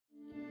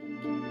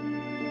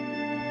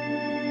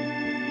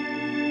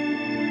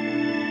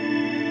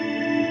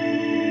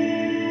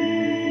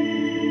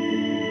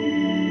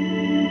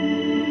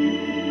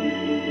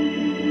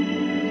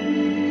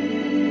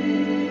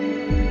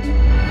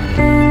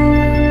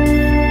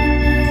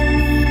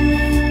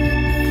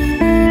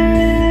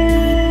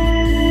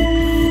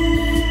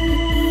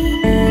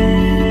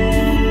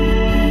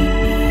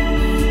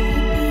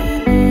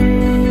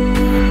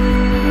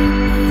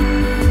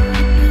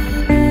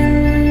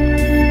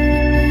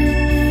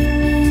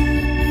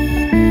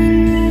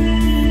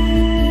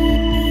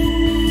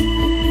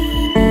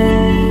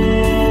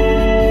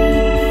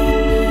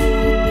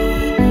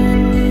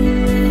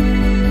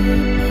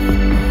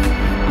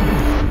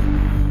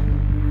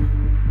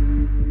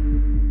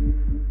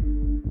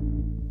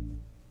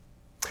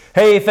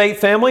Hey, Faith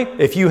family,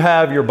 if you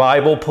have your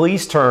Bible,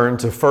 please turn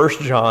to 1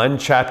 John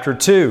chapter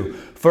 2.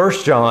 1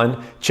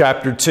 John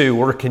chapter 2.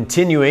 We're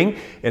continuing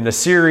in a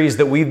series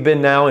that we've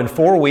been now in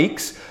 4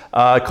 weeks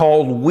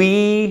called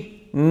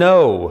We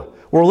Know.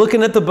 We're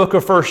looking at the book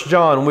of 1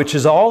 John, which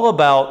is all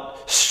about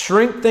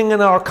strengthening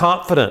our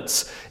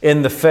confidence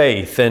in the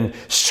faith and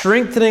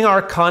strengthening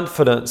our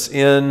confidence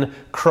in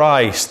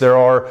Christ. There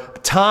are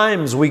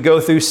times we go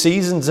through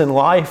seasons in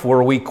life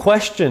where we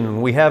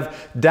question, we have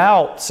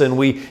doubts, and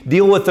we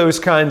deal with those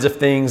kinds of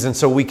things. And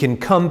so we can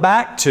come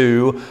back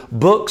to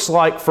books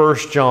like 1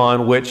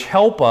 John, which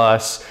help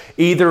us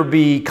either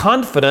be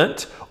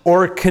confident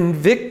or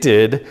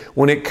convicted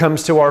when it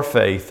comes to our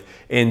faith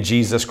in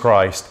Jesus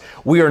Christ.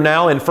 We are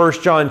now in 1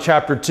 John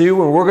chapter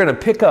 2, and we're going to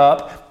pick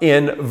up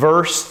in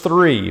verse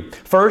 3.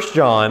 1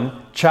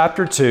 John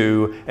chapter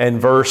 2 and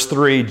verse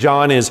 3.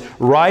 John is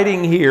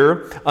writing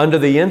here under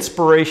the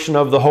inspiration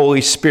of the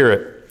Holy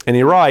Spirit. And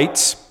he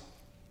writes,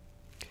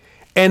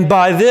 "And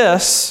by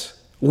this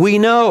we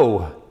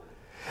know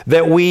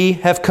that we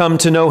have come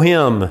to know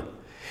Him,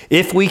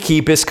 if we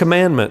keep His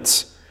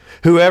commandments.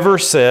 Whoever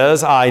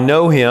says, 'I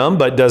know Him,'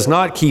 but does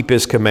not keep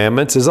His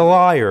commandments is a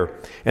liar,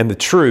 and the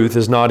truth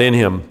is not in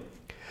him.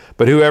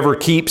 But whoever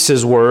keeps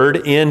His word,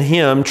 in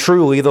him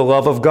truly the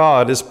love of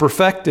God is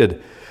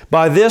perfected.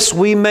 By this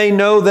we may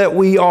know that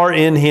we are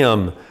in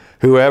Him.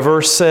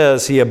 Whoever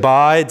says he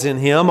abides in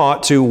Him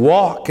ought to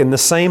walk in the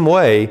same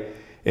way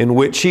in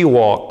which He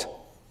walked.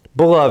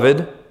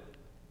 Beloved,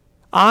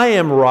 I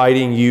am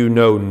writing you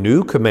no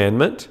new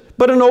commandment,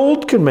 but an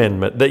old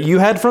commandment that you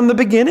had from the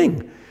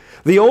beginning.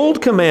 The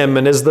old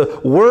commandment is the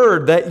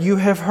word that you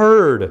have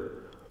heard.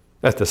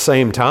 At the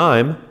same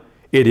time,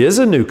 it is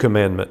a new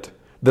commandment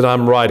that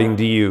I'm writing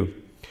to you,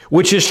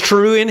 which is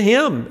true in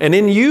Him and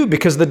in you,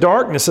 because the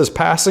darkness is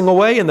passing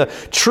away and the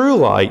true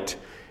light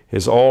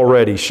is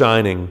already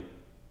shining.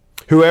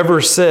 Whoever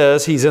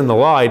says he's in the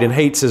light and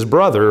hates his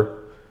brother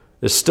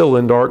is still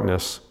in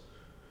darkness.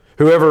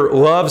 Whoever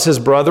loves his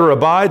brother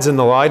abides in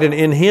the light, and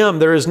in him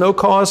there is no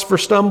cause for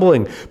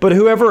stumbling. But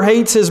whoever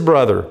hates his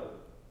brother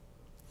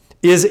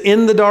is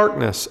in the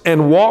darkness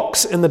and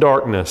walks in the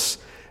darkness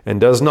and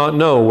does not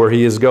know where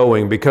he is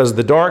going, because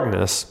the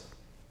darkness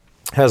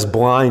has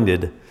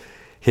blinded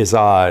his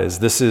eyes."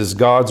 This is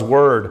God's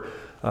word.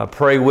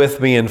 Pray with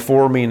me and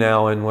for me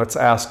now, and let's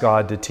ask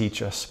God to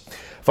teach us.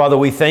 Father,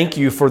 we thank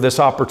you for this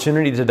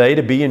opportunity today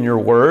to be in your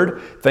word.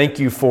 Thank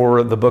you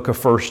for the book of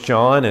 1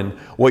 John and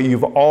what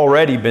you've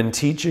already been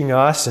teaching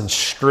us and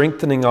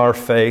strengthening our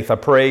faith. I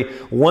pray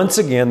once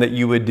again that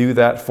you would do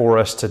that for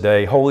us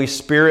today. Holy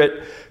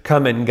Spirit,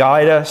 come and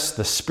guide us.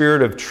 The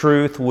Spirit of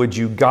truth, would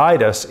you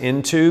guide us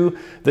into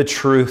the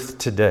truth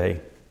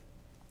today?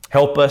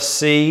 Help us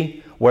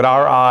see what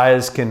our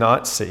eyes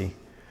cannot see.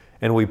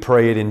 And we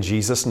pray it in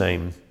Jesus'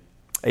 name.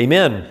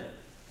 Amen.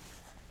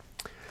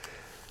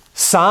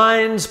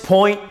 Signs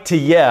point to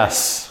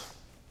yes.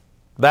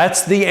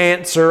 That's the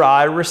answer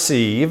I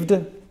received,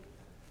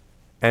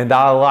 and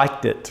I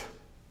liked it.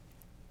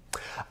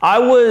 I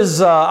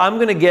was, I'm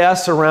going to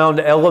guess, around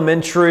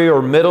elementary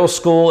or middle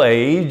school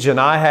age, and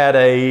I had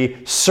a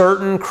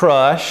certain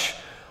crush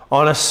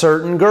on a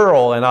certain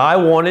girl, and I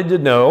wanted to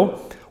know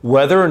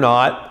whether or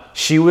not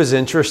she was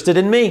interested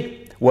in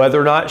me, whether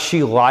or not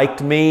she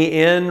liked me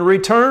in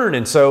return.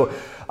 And so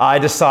I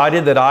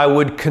decided that I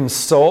would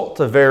consult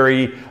a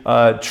very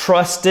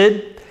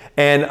trusted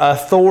and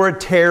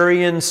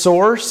authoritarian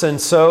source.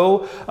 And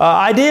so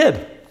I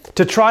did,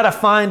 to try to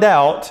find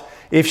out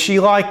if she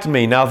liked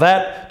me. Now,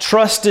 that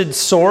trusted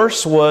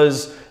source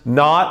was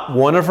not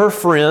one of her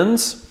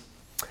friends.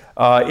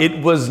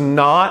 It was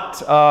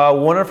not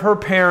one of her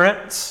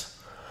parents.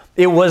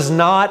 It was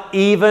not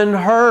even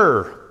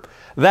her.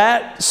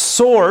 That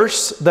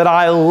source that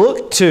I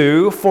looked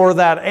to for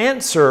that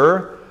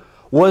answer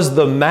was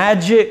the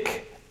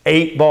magic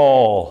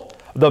 8-ball.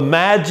 The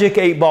magic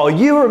 8-ball.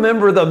 You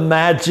remember the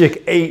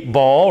magic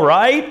 8-ball,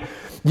 right?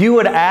 You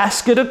would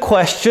ask it a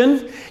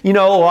question,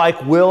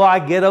 like, will I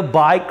get a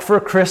bike for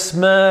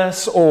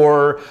Christmas?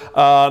 Or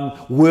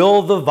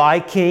will the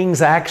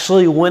Vikings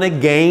actually win a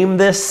game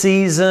this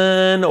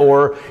season?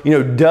 Or,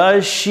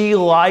 does she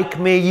like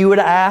me? You would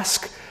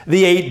ask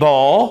the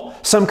 8-ball,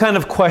 some kind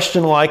of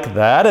question like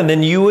that, and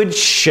then you would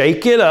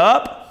shake it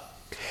up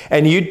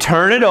and you'd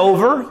turn it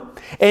over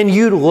and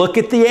you'd look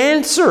at the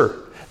answer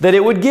that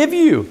it would give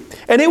you.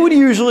 And it would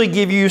usually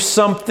give you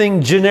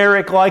something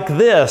generic like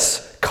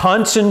this: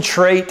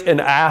 concentrate and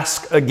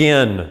ask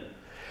again,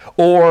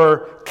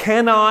 or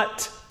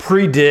cannot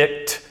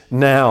predict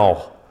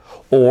now,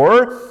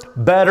 or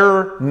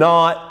better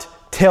not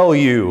tell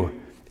you.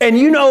 And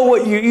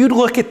you'd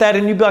look at that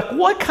and you'd be like,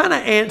 what kind of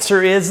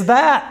answer is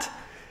that?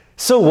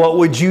 So what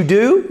would you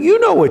do? You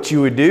know what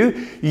you would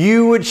do.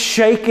 You would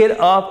shake it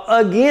up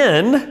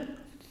again,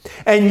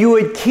 and you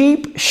would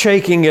keep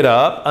shaking it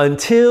up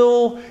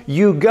until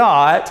you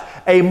got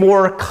a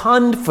more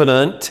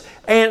confident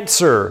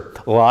answer,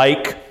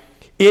 like,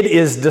 it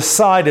is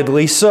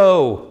decidedly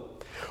so,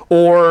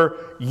 or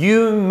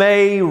you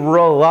may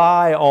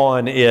rely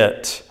on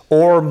it,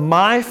 or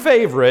my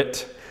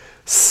favorite,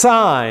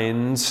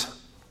 Signs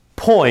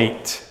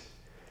point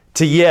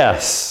to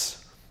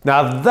yes.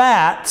 Now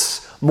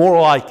that's more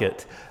like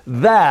it.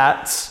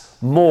 That's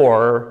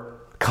more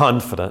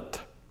confident.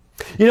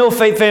 You know,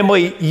 Faith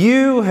Family,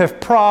 you have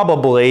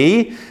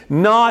probably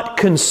not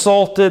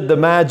consulted the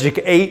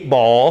Magic 8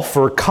 Ball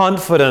for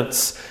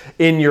confidence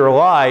in your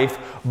life,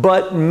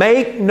 but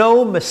make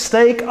no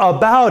mistake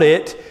about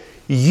it,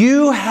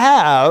 you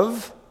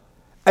have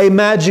a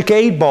Magic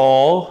 8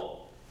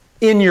 Ball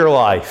in your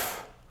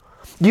life.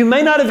 You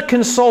may not have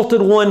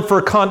consulted one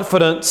for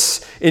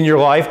confidence in your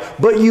life,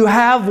 but you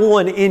have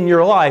one in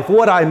your life.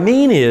 What I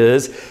mean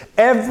is,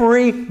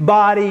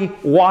 everybody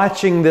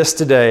watching this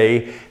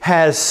today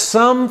has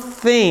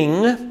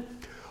something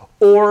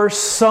or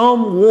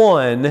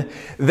someone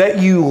that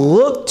you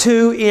look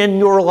to in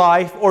your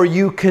life or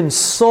you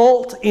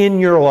consult in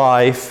your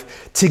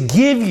life to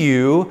give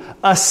you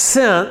a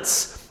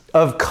sense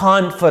of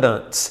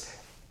confidence.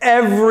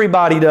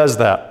 Everybody does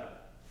that.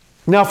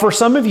 Now, for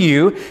some of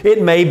you,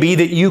 it may be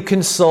that you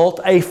consult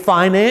a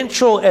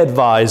financial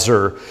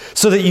advisor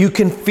so that you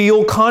can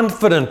feel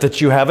confident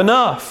that you have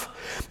enough.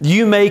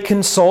 You may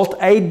consult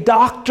a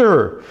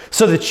doctor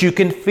so that you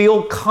can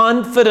feel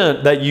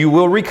confident that you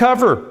will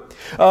recover.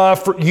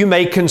 You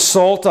may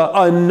consult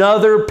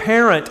another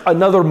parent,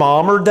 another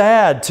mom or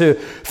dad, to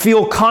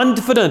feel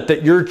confident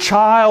that your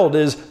child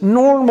is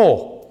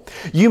normal.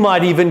 You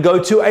might even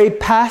go to a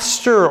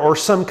pastor or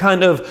some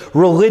kind of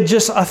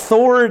religious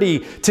authority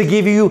to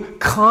give you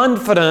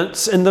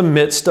confidence in the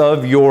midst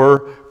of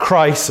your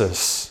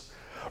crisis.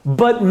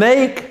 But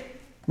make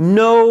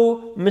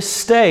no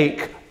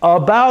mistake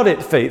about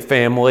it, Faith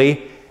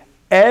Family,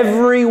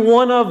 every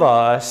one of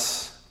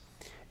us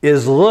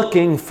is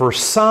looking for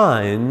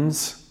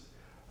signs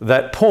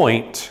that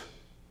point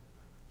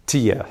to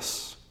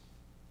yes.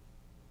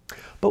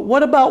 But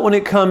what about when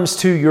it comes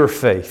to your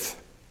faith?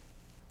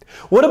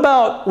 What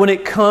about when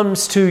it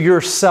comes to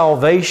your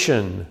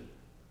salvation?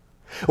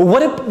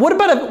 What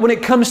about when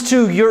it comes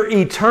to your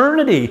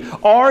eternity?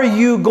 Are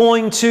you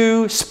going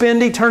to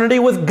spend eternity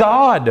with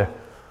God?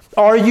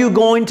 Are you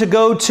going to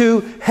go to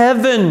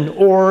heaven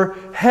or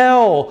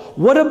hell?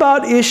 What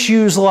about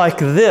issues like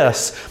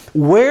this?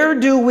 Where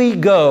do we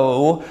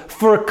go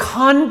for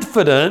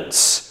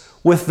confidence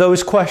with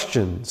those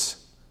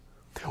questions?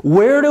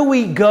 Where do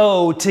we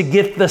go to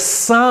get the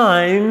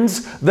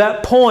signs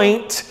that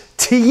point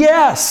to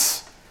yes?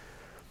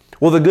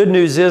 Well, the good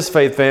news is,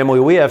 Faith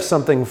Family, we have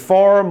something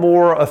far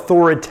more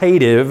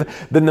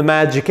authoritative than the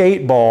Magic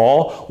 8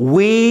 Ball.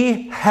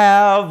 We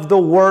have the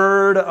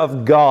Word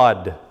of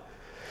God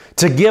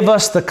to give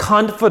us the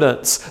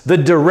confidence, the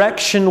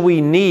direction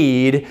we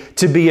need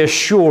to be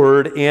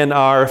assured in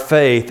our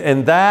faith.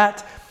 And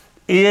that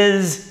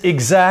is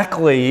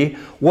exactly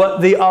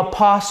what the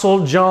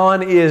Apostle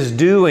John is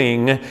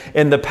doing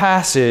in the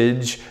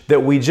passage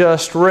that we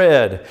just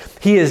read.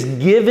 He is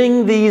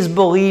giving these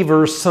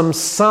believers some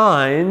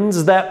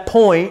signs that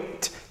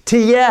point to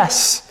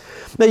yes.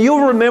 Now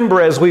you'll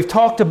remember, as we've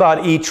talked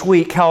about each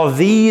week, how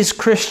these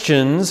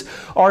Christians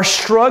are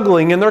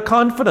struggling in their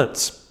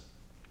confidence.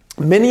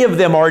 Many of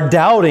them are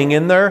doubting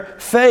in their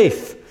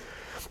faith.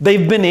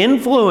 They've been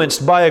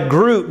influenced by a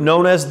group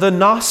known as the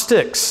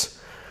Gnostics.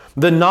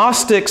 The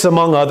Gnostics,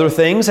 among other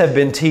things, have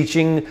been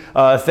teaching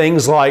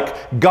things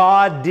like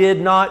God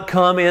did not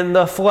come in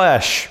the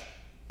flesh.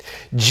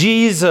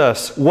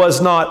 Jesus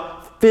was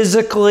not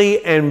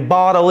physically and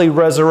bodily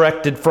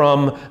resurrected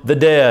from the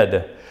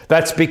dead.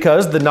 That's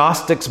because the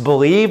Gnostics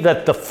believed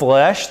that the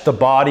flesh, the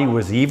body,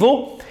 was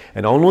evil,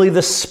 and only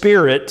the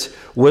spirit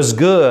was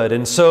good.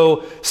 And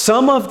so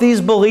some of these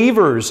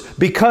believers,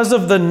 because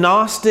of the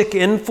Gnostic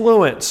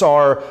influence,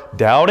 are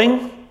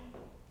doubting.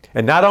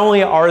 And not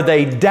only are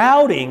they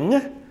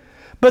doubting,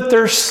 but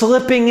they're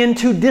slipping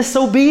into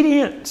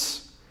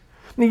disobedience.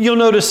 You'll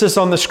notice this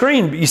on the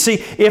screen. But you see,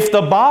 if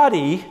the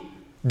body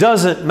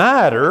doesn't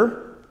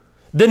matter,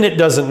 then it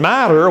doesn't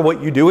matter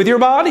what you do with your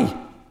body.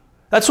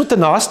 That's what the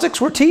Gnostics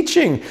were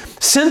teaching.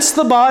 Since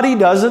the body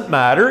doesn't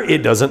matter,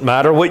 it doesn't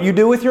matter what you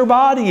do with your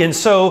body. And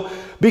so,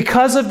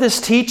 because of this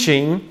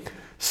teaching,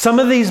 some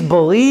of these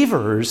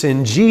believers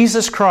in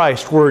Jesus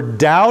Christ were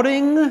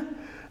doubting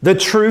the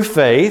true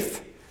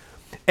faith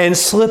and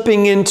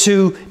slipping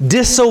into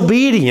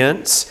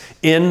disobedience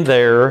in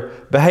their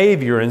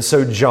behavior. And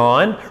so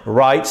John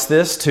writes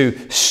this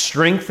to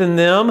strengthen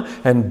them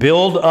and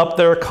build up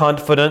their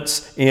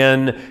confidence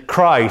in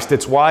Christ.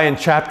 It's why in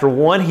chapter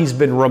 1 he's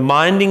been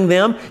reminding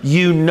them,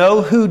 you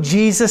know who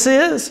Jesus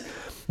is.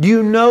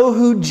 You know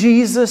who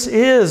Jesus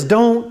is.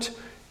 Don't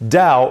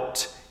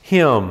doubt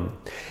him.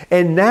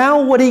 And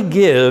now what he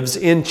gives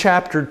in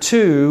chapter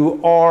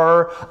 2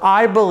 are,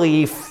 I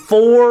believe,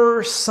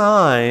 4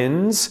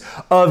 signs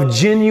of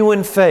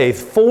genuine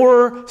faith.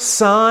 4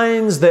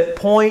 signs that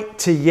point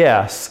to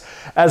yes,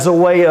 as a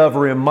way of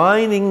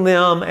reminding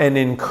them and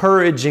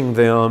encouraging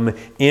them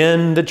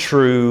in the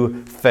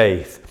true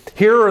faith.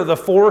 Here are the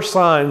 4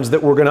 signs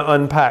that we're going to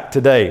unpack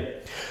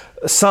today.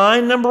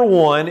 Sign number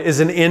 1 is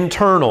an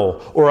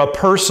internal or a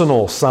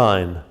personal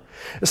sign.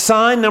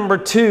 Sign number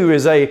 2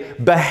 is a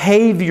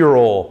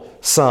behavioral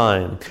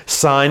sign.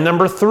 Sign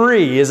number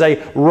 3 is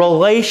a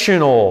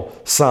relational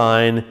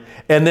sign.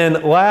 And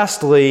then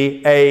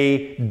lastly,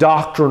 a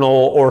doctrinal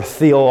or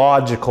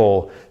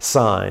theological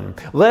sign.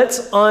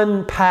 Let's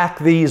unpack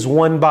these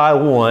one by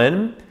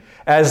one,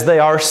 as they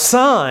are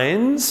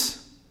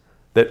signs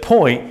that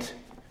point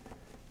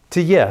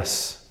to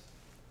yes.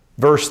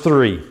 Verse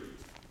 3,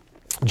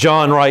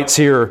 John writes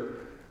here,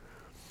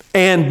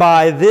 "And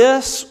by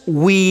this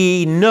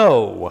we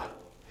know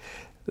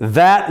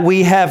that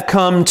we have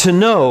come to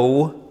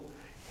know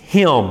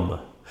Him."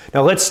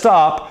 Now let's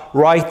stop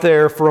right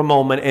there for a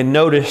moment and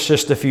notice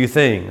just a few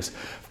things.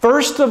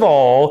 First of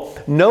all,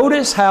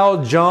 notice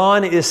how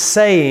John is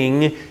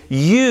saying,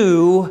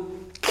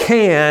 you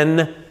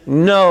can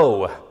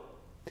know.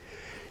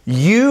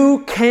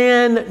 You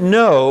can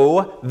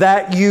know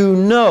that you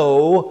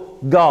know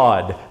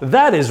God.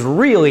 That is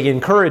really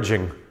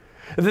encouraging.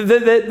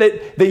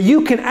 That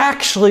you can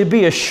actually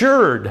be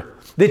assured,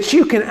 that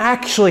you can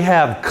actually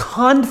have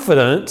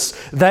confidence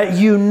that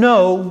you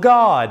know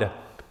God.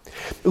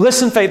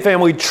 Listen, faith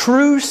family,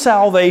 true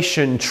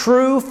salvation,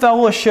 true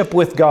fellowship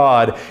with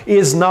God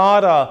is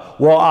not a,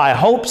 well, I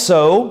hope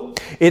so.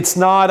 It's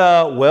not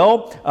a,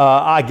 well,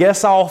 I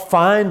guess I'll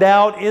find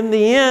out in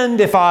the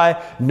end if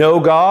I know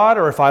God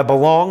or if I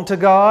belong to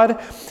God.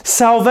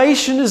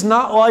 Salvation is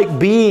not like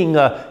being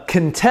a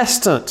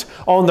contestant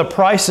on The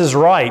Price is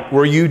Right,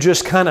 where you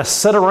just kind of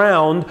sit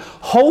around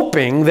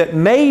hoping that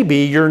maybe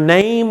your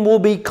name will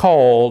be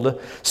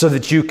called so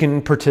that you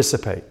can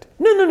participate.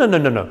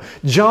 No.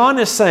 John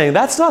is saying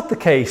that's not the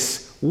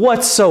case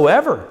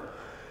whatsoever.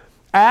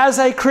 As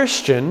a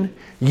Christian,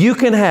 you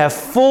can have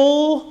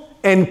full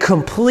and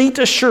complete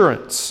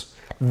assurance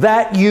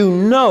that you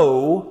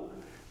know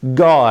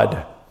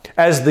God.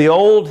 As the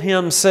old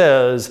hymn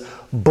says,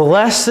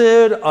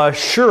 blessed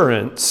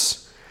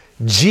assurance,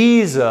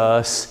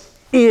 Jesus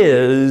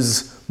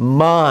is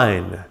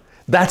mine.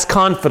 That's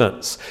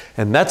confidence.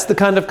 And that's the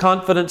kind of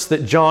confidence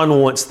that John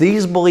wants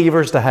these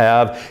believers to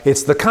have.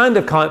 It's the kind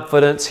of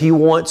confidence he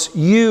wants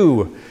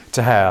you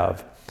to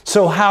have.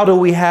 So how do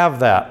we have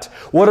that?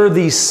 What are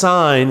these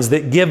signs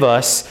that give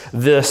us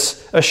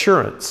this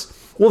assurance?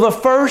 Well, the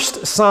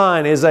first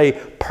sign is a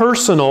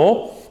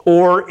personal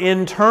or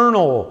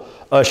internal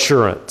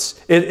assurance.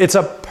 It's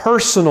a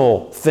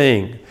personal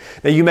thing.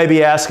 Now you may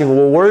be asking,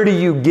 well, where do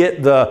you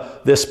get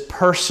this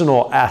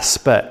personal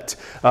aspect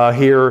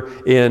here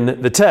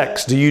in the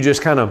text? Do you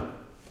just kind of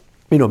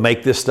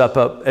make this stuff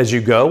up as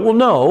you go? Well,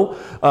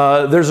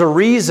 no. There's a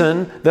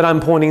reason that I'm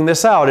pointing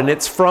this out, and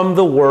it's from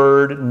the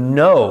word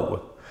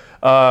know.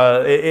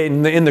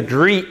 In the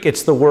Greek,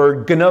 it's the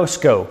word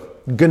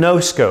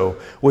gnosko,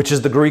 which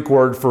is the Greek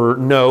word for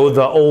know.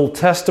 The Old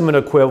Testament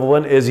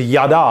equivalent is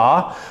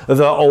yada,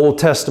 the Old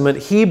Testament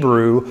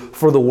Hebrew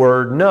for the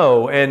word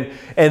know. And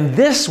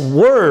this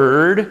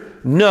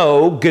word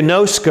know,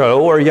 gnosko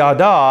or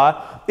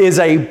yada, is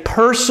a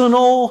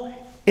personal,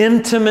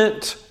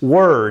 intimate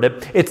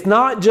word. It's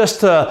not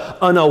just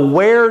an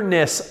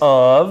awareness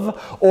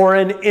of or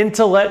an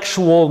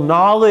intellectual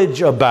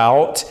knowledge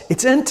about.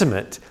 It's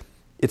intimate.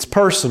 It's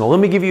personal. Let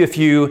me give you a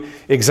few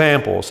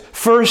examples.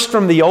 First,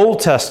 from the Old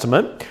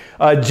Testament,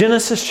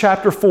 Genesis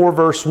chapter 4,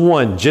 verse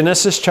 1.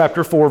 Genesis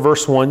chapter 4,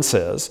 verse 1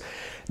 says,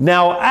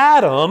 "Now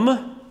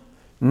Adam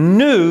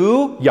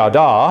knew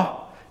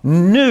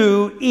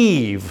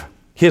Eve,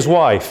 his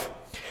wife,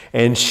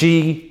 and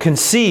she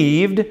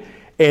conceived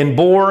and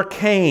bore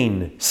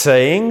Cain,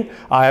 saying,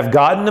 I have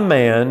gotten a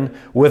man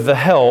with the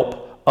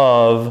help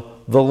of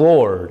the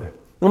Lord."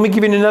 Let me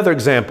give you another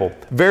example,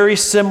 very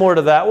similar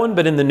to that one,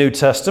 but in the New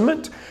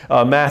Testament,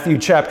 Matthew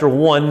chapter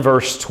 1,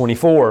 verse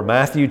 24.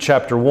 Matthew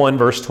chapter 1,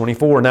 verse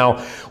 24. "Now,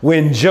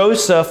 when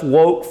Joseph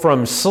woke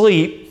from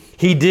sleep,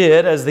 he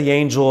did as the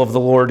angel of the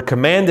Lord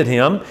commanded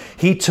him.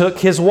 He took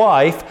his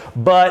wife,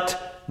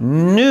 but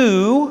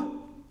knew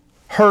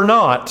her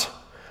not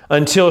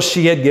until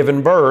she had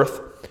given birth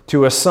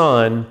to a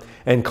son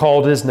and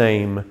called his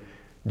name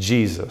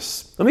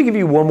Jesus." Let me give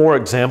you one more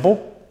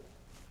example.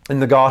 In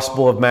the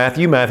Gospel of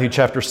Matthew, Matthew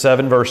chapter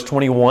 7, verse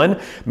 21,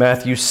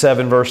 Matthew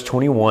 7, verse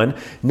 21,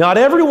 "Not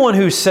everyone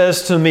who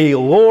says to me,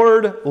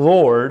 Lord,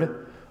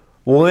 Lord,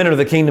 will enter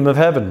the kingdom of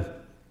heaven,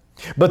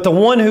 but the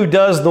one who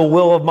does the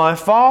will of my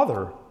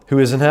Father who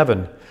is in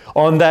heaven.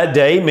 On that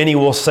day, many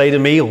will say to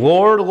me,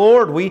 Lord,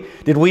 Lord,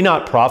 did we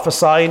not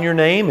prophesy in your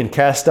name and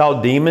cast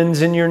out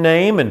demons in your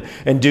name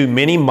and do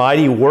many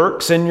mighty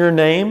works in your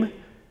name?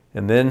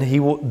 And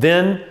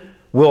then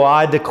will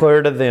I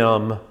declare to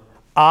them,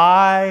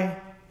 I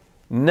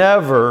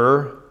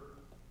never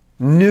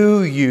knew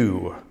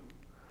you.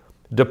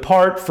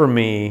 Depart from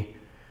me,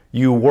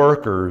 you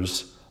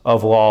workers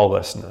of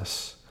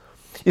lawlessness."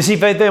 You see,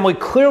 faith family,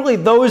 clearly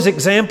those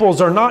examples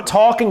are not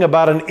talking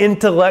about an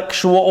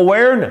intellectual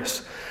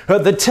awareness.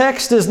 The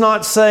text is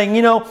not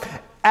saying,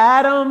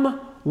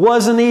 Adam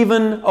wasn't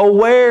even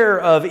aware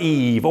of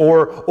Eve,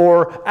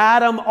 or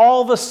Adam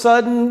all of a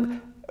sudden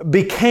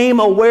became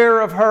aware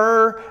of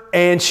her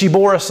and she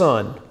bore a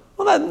son.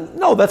 Well,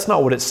 no, that's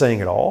not what it's saying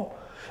at all.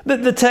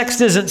 The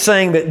text isn't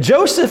saying that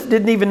Joseph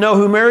didn't even know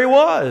who Mary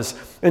was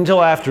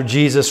until after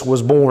Jesus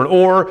was born.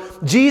 Or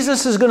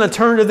Jesus is going to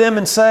turn to them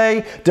and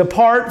say,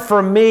 "Depart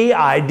from me,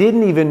 I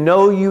didn't even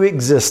know you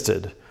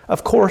existed."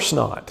 Of course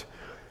not.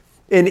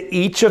 In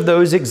each of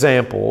those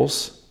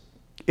examples,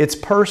 it's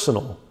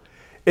personal.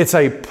 It's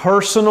a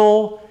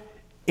personal,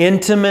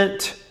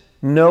 intimate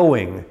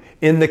knowing.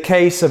 In the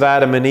case of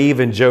Adam and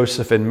Eve and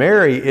Joseph and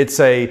Mary, it's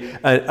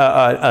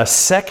a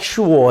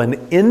sexual and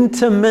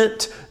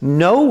intimate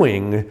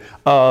knowing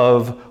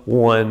of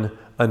one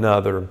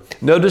another.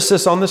 Notice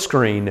this on the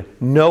screen.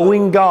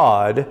 Knowing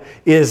God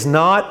is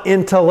not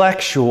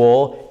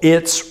intellectual,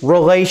 it's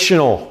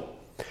relational.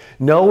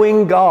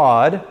 Knowing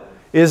God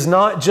is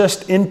not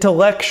just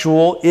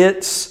intellectual,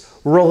 it's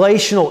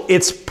relational,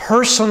 it's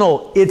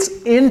personal, it's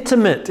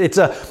intimate, it's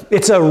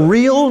a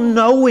real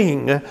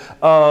knowing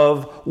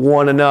of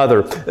one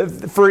another.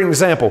 For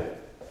example,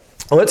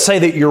 let's say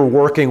that you're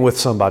working with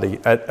somebody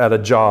at a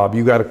job.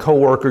 You got a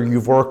coworker,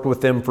 you've worked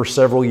with them for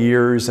several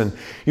years, and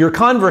your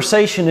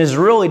conversation has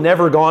really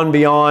never gone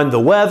beyond the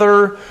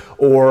weather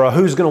or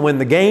who's going to win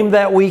the game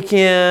that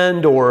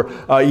weekend or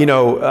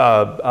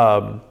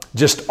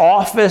just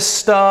office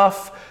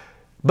stuff.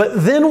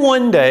 But then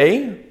one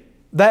day,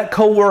 that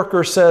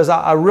coworker says,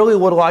 "I really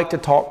would like to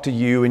talk to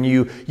you," and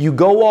you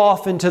go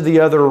off into the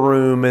other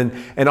room,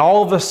 and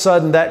all of a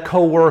sudden that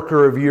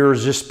coworker of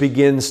yours just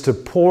begins to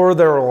pour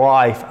their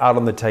life out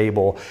on the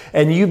table,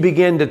 and you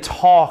begin to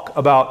talk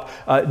about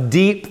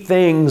deep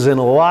things and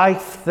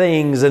life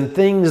things and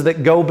things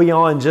that go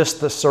beyond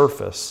just the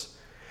surface.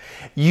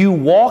 You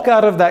walk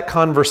out of that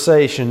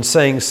conversation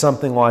saying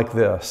something like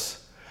this: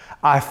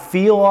 "I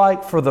feel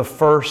like for the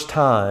first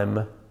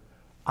time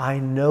I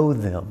know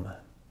them.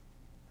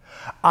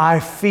 I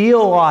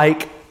feel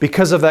like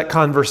because of that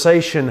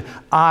conversation,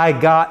 I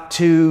got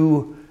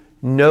to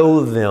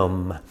know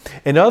them."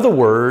 In other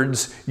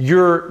words,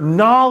 your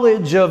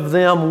knowledge of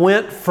them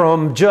went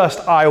from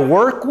just "I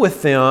work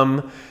with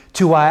them"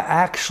 to "I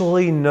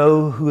actually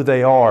know who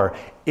they are."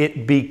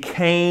 It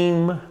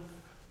became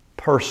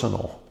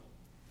personal.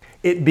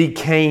 It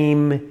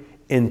became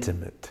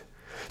intimate.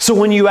 So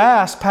when you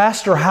ask,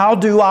 "Pastor, how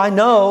do I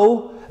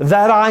know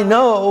that I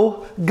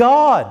know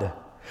God?"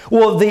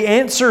 Well, the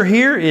answer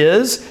here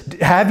is,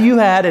 have you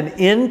had an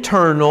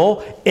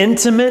internal,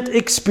 intimate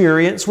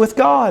experience with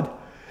God?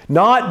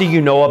 Not do you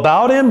know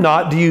about Him,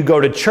 not do you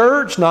go to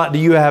church, not do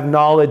you have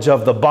knowledge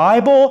of the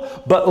Bible,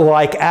 but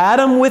like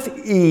Adam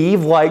with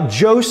Eve, like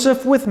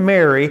Joseph with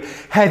Mary,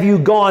 have you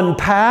gone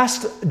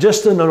past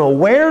just an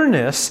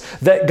awareness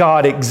that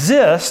God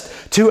exists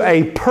to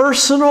a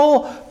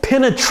personal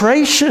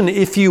penetration,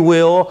 if you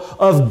will,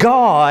 of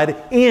God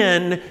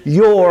in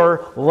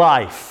your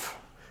life?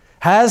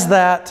 Has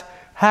that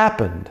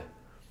happened?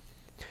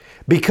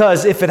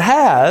 Because if it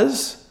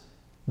has,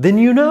 then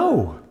you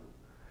know.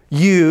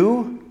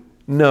 You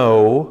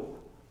know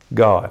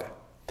God.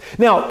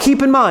 Now,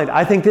 keep in mind,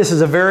 I think this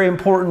is a very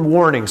important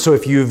warning. So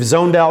if you've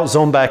zoned out,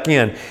 zone back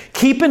in.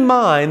 Keep in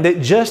mind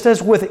that just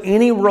as with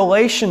any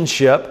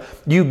relationship,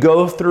 you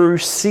go through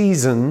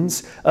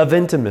seasons of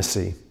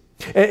intimacy.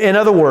 In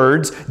other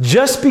words,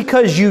 just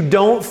because you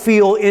don't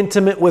feel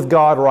intimate with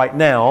God right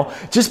now,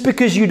 just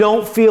because you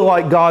don't feel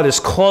like God is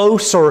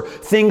close or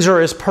things are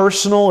as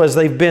personal as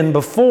they've been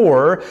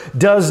before,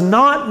 does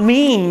not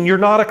mean you're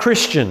not a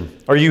Christian.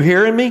 Are you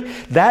hearing me?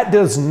 That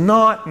does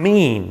not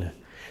mean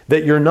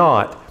that you're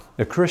not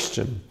a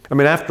Christian. I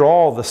mean, after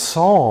all, the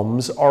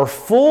Psalms are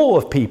full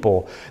of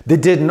people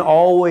that didn't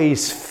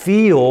always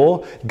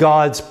feel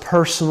God's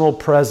personal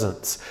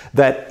presence,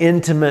 that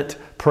intimate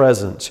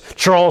presence.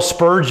 Charles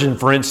Spurgeon,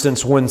 for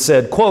instance, once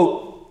said,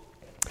 quote,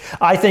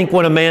 "I think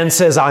when a man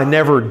says, 'I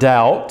never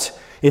doubt,'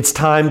 it's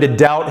time to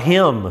doubt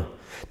him.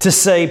 To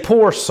say,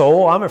 'Poor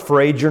soul, I'm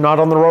afraid you're not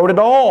on the road at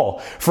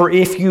all.' For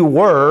if you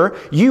were,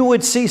 you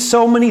would see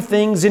so many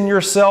things in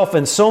yourself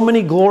and so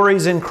many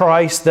glories in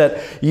Christ that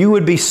you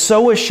would be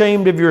so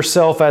ashamed of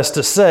yourself as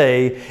to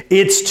say,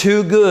 'It's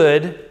too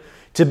good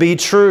to be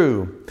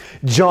true.'"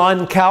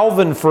 John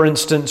Calvin, for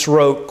instance,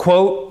 wrote,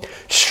 quote,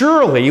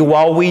 "Surely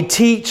while we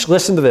teach,"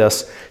 listen to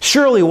this,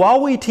 "surely while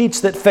we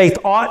teach that faith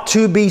ought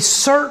to be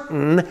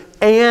certain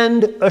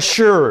and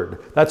assured,"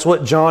 that's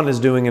what John is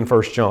doing in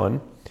 1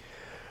 John,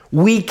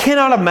 "we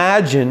cannot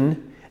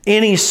imagine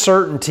any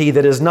certainty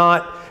that is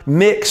not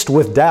mixed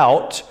with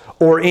doubt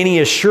or any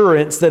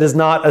assurance that is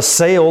not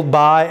assailed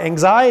by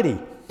anxiety.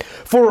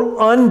 For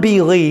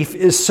unbelief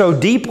is so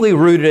deeply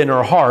rooted in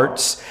our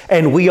hearts,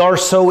 and we are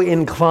so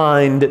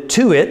inclined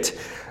to it,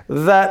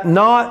 that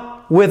not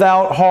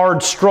without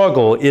hard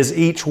struggle is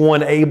each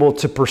one able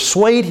to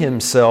persuade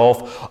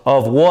himself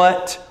of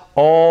what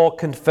all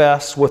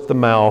confess with the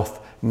mouth,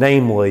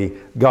 namely,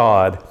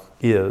 God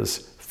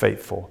is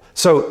faithful."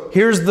 So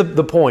here's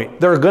the point.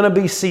 There are going to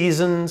be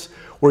seasons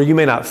where you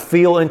may not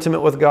feel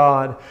intimate with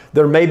God.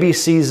 There may be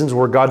seasons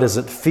where God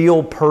doesn't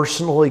feel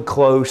personally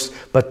close.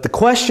 But the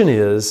question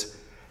is,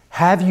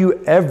 have you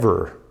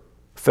ever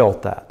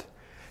felt that?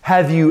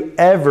 Have you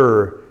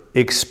ever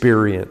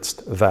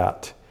experienced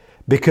that?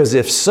 Because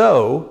if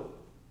so,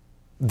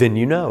 then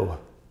you know.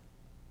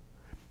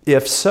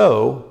 If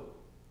so,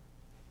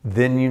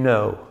 then you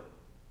know.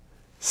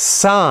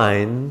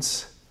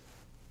 Signs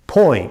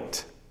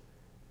point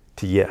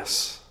to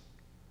yes.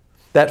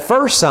 That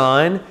first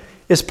sign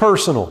is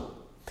personal.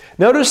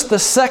 Notice the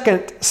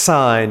second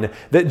sign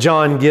that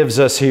John gives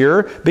us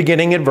here,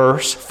 beginning at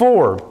verse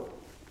 4.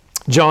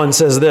 John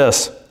says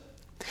this,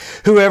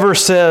 "Whoever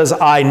says,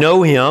 'I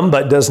know him,'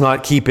 but does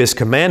not keep his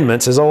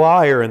commandments is a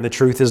liar, and the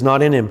truth is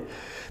not in him.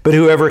 But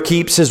whoever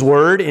keeps his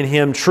word, in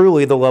him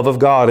truly the love of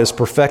God is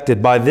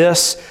perfected. By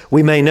this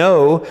we may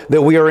know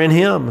that we are in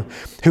him.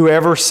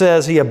 Whoever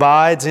says he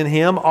abides in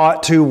him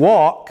ought to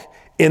walk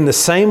in the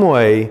same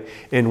way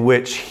in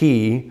which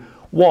he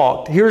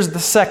walked." Here's the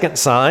second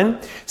sign.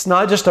 It's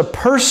not just a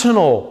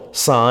personal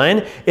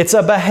sign, it's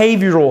a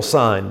behavioral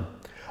sign.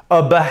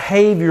 A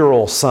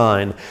behavioral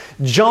sign.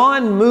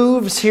 John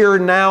moves here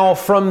now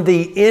from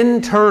the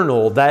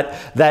internal,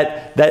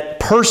 that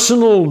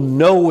personal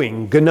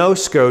knowing,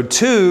 gnosko,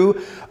 to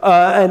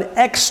an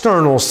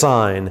external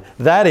sign.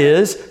 That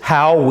is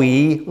how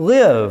we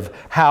live,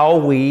 how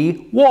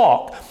we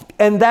walk.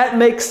 And that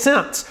makes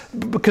sense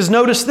because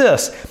notice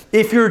this.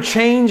 If you're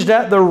changed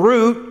at the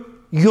root,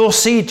 you'll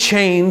see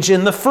change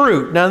in the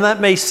fruit. Now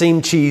that may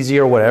seem cheesy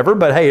or whatever,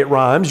 but hey, it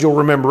rhymes. You'll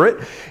remember it.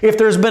 If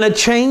there's been a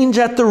change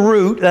at the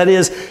root, that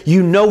is,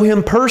 you know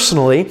him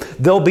personally,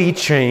 there'll be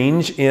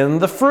change in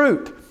the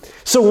fruit.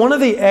 So one of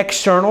the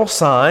external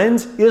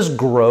signs is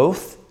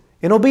growth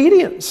in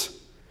obedience.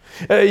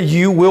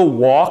 You will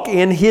walk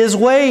in his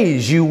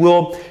ways. You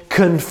will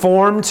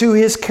conform to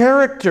his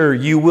character.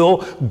 You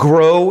will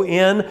grow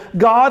in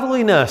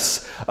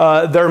godliness.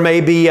 There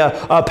may be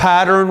a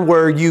pattern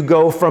where you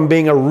go from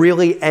being a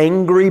really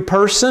angry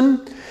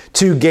person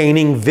to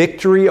gaining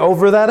victory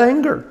over that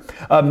anger.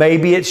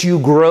 Maybe it's you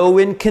grow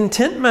in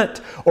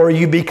contentment, or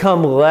you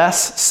become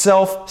less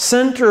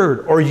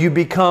self-centered, or you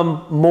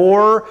become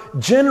more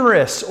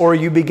generous, or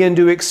you begin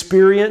to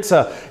experience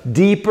a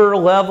deeper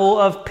level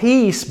of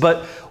peace.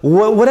 But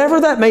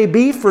whatever that may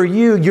be for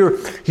you,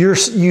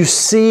 you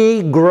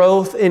see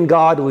growth in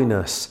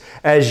godliness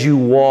as you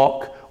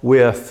walk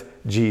with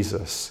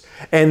Jesus.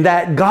 And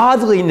that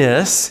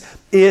godliness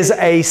is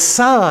a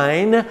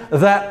sign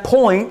that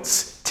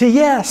points to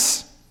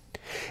yes.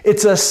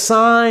 It's a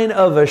sign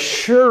of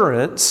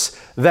assurance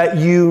that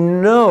you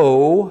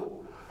know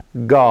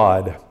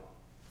God.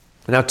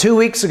 Now, 2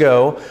 weeks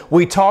ago,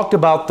 we talked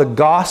about the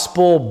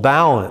gospel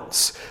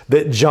balance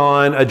that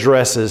John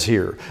addresses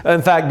here.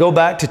 In fact, go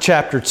back to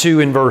chapter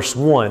 2 and verse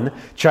 1.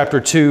 Chapter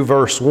 2,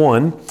 verse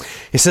 1.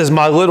 He says,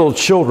 "My little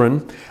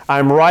children,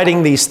 I'm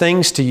writing these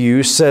things to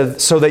you so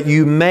that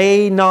you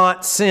may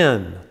not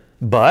sin.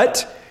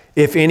 But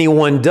if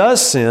anyone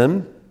does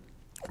sin,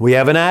 we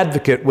have an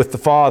advocate with the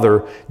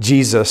Father,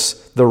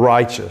 Jesus the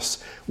righteous."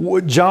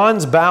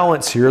 John's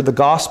balance here, the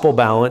gospel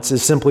balance,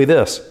 is simply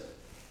this.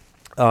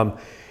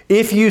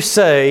 If you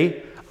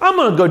say, "I'm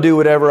going to go do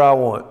whatever I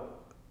want.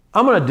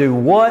 I'm going to do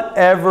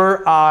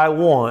whatever I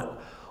want."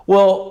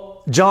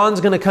 Well,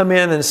 John's going to come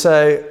in and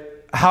say,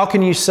 how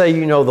can you say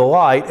you know the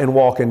light and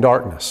walk in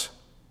darkness?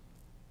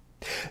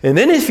 And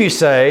then if you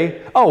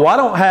say, "Oh, I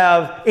don't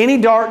have any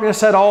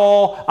darkness at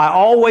all. I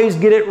always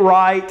get it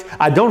right.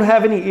 I don't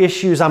have any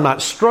issues. I'm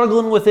not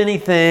struggling with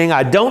anything.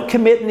 I don't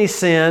commit any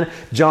sin."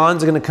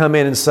 John's going to come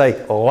in and say,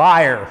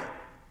 "Liar."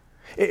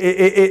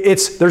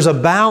 There's a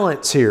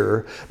balance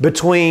here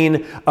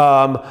between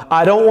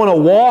I don't want to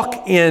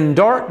walk in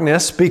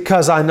darkness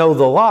because I know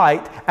the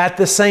light. At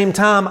the same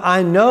time,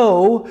 I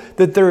know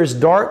that there is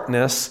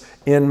darkness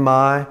in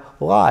my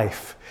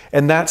life.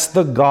 And that's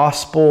the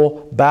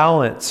gospel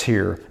balance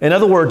here. In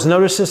other words,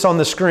 notice this on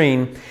the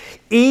screen.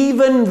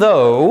 Even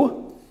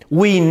though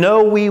we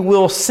know we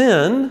will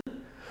sin,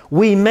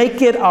 we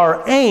make it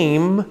our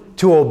aim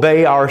to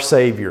obey our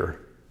Savior.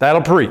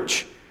 That'll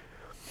preach.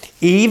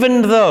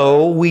 Even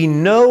though we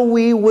know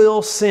we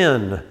will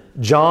sin,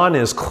 John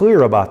is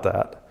clear about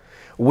that.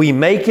 We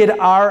make it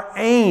our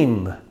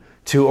aim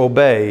to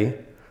obey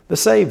the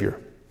Savior.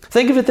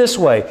 Think of it this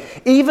way.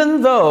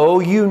 Even though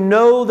you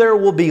know there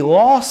will be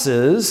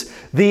losses,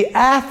 the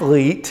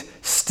athlete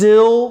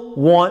still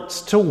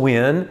wants to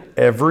win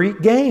every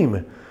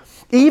game.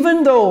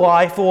 Even though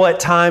life will at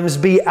times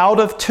be out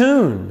of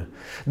tune,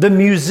 the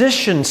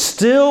musician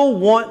still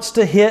wants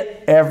to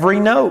hit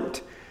every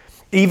note.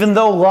 Even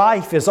though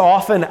life is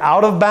often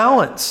out of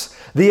balance,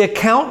 the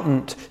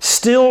accountant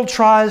still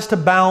tries to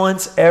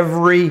balance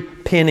every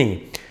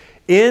penny.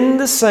 In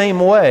the same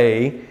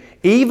way,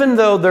 even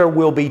though there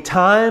will be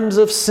times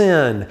of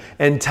sin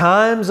and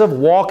times of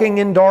walking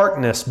in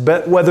darkness,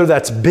 but whether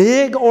that's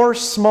big or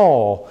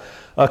small,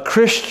 a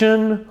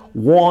Christian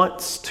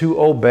wants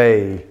to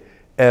obey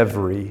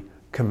every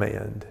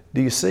command.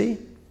 Do you see?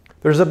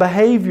 There's a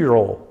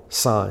behavioral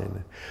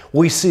sign.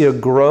 We see a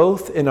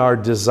growth in our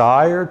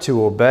desire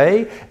to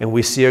obey, and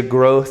we see a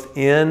growth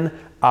in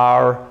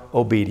our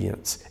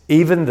obedience,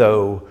 even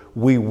though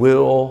we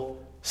will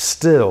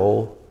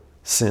still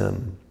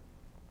sin.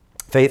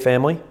 Faith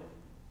family,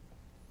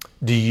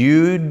 do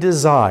you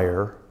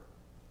desire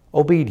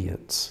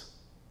obedience?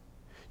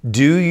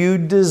 Do you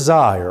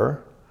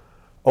desire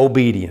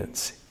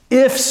obedience?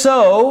 If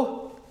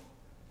so,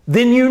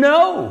 then you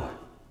know.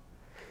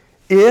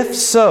 If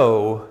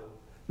so,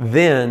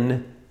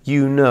 then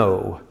you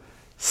know.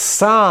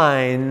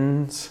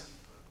 Signs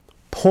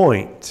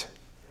point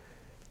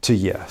to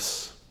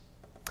yes.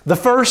 The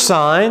first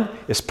sign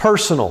is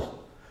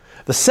personal.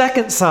 The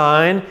second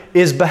sign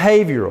is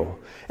behavioral.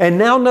 And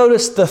now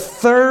notice the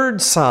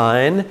third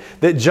sign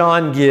that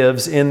John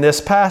gives in this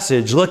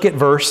passage. Look at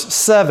verse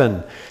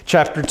 7,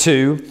 chapter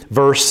 2,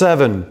 verse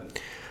 7.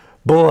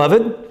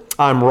 Beloved,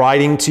 I'm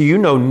writing to you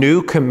no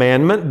new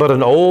commandment, but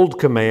an old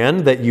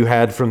command that you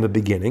had from the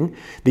beginning.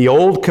 The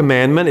old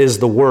commandment is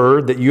the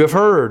word that you have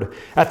heard.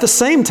 At the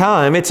same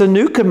time, it's a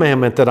new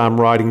commandment that I'm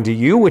writing to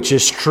you, which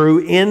is true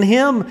in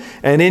Him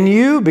and in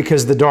you,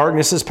 because the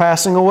darkness is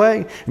passing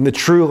away and the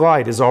true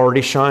light is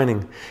already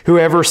shining.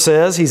 Whoever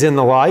says he's in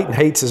the light and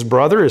hates his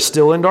brother is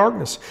still in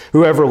darkness.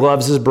 Whoever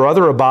loves his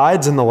brother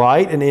abides in the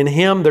light, and in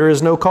him there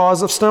is no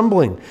cause of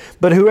stumbling.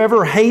 But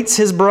whoever hates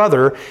his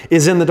brother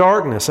is in the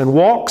darkness and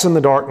walks in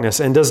the darkness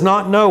and does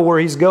not know where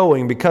he's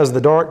going, because the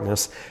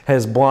darkness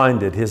has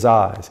blinded his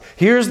eyes.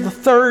 Here's the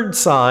third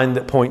sign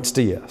that points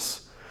to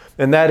yes,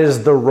 and that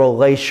is the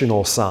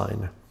relational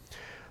sign.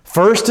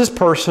 First is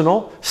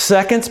personal,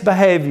 second's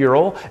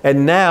behavioral,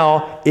 and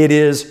now it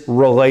is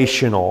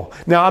relational.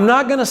 Now, I'm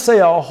not going to say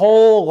a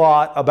whole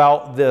lot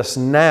about this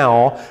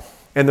now.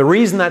 And the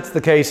reason that's the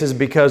case is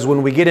because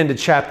when we get into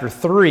chapter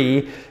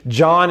 3,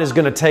 John is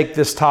going to take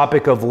this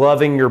topic of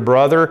loving your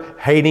brother,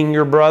 hating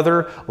your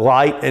brother,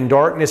 light and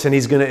darkness, and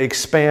he's going to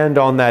expand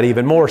on that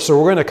even more. So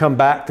we're going to come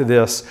back to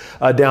this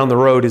down the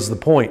road is the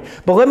point.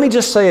 But let me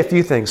just say a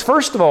few things.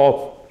 First of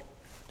all,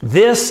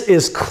 this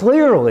is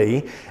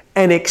clearly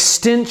an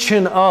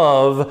extension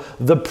of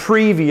the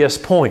previous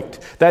point.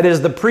 That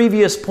is, the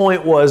previous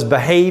point was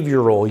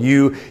behavioral.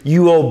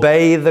 You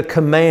obey the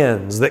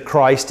commands that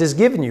Christ has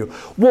given you.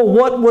 Well,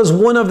 what was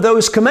one of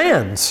those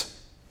commands?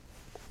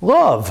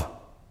 Love.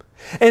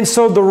 And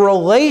so the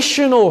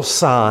relational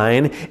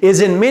sign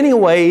is in many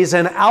ways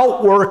an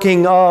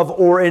outworking of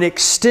or an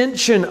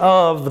extension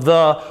of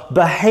the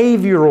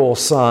behavioral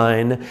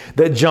sign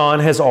that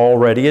John has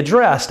already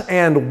addressed.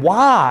 And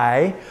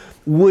why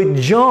would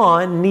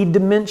John need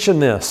to mention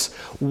this?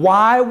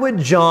 Why would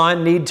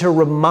John need to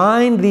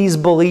remind these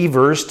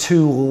believers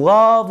to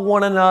love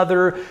one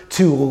another,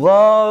 to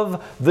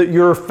love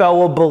your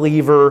fellow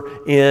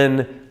believer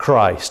in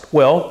Christ?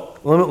 Well,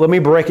 let me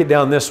break it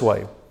down this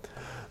way.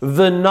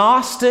 The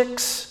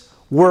Gnostics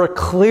were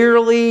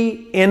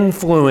clearly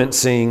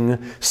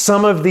influencing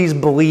some of these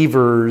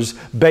believers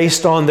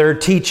based on their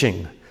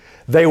teaching.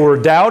 They were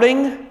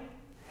doubting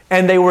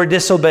and they were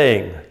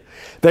disobeying.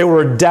 They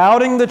were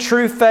doubting the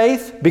true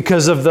faith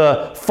because of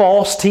the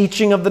false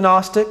teaching of the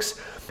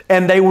Gnostics,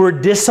 and they were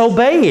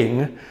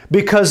disobeying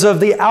because of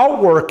the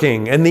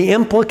outworking and the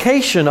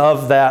implication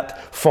of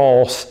that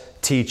false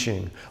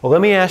teaching. Well,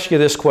 let me ask you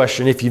this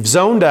question. If you've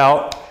zoned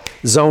out,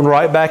 zone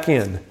right back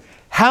in.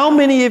 How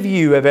many of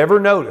you have ever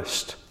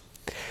noticed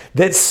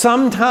that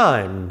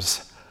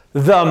sometimes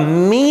the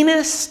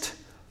meanest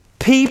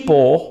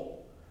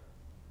people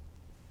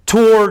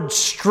towards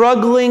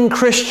struggling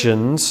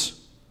Christians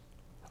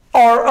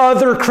are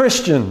other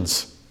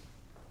Christians?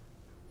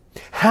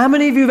 How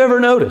many of you have ever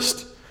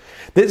noticed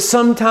that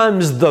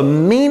sometimes the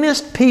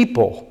meanest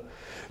people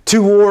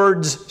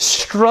towards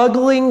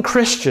struggling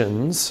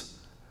Christians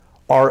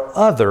are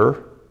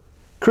other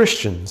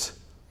Christians?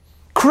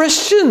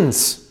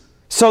 Christians,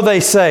 so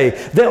they say,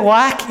 that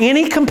lack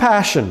any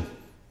compassion.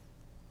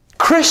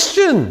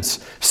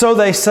 Christians, so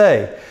they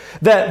say,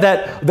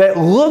 that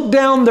look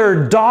down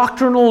their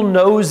doctrinal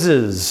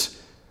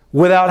noses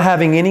without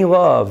having any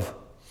love.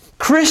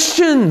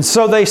 Christians,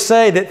 so they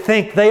say, that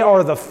think they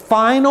are the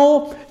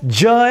final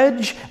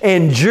judge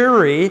and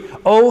jury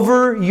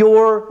over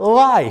your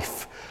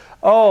life.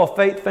 Oh,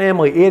 Faith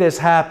family, it has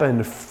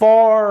happened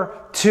far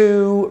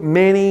too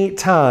many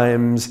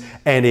times,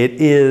 and it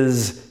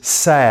is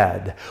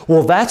sad.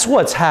 Well, that's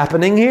what's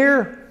happening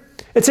here.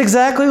 It's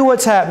exactly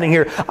what's happening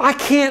here. I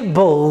can't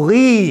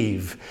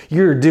believe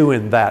you're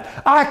doing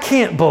that. I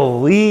can't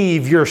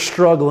believe you're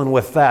struggling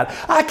with that.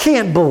 I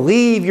can't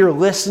believe you're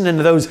listening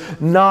to those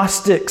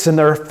Gnostics and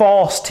their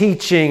false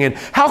teaching. And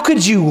how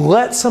could you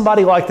let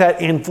somebody like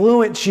that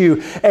influence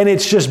you? And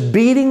it's just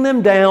beating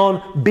them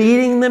down,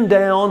 beating them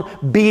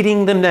down,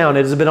 beating them down.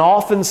 It has been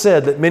often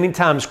said that many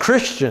times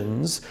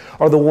Christians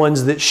are the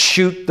ones that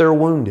shoot their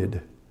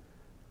wounded.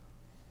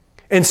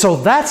 And so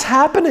that's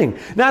happening.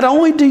 Not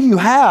only do you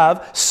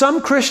have some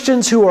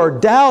Christians who are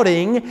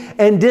doubting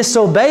and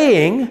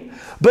disobeying,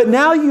 but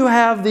now you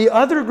have the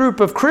other group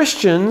of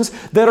Christians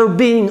that are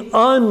being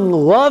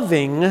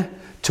unloving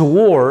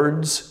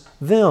towards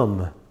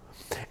them.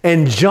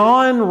 And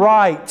John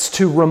writes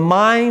to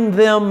remind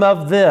them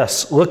of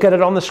this. Look at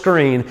it on the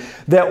screen.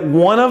 That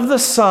one of the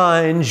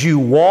signs you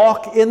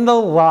walk in the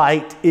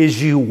light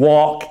is you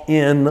walk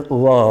in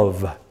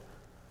love.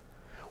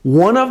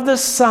 One of the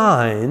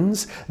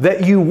signs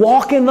that you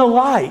walk in the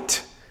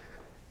light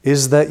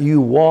is that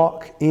you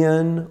walk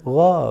in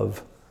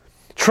love.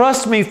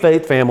 Trust me,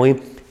 Faith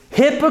family,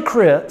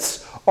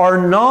 hypocrites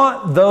are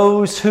not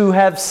those who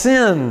have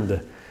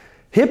sinned.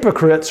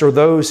 Hypocrites are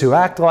those who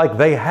act like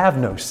they have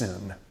no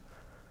sin.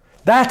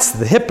 That's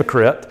the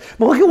hypocrite.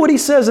 But look at what he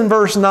says in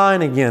verse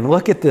 9 again.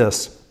 Look at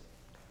this.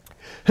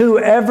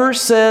 Whoever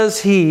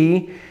says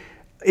he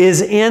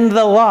is in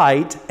the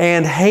light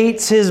and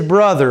hates his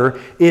brother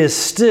is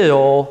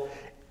still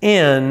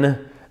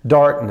in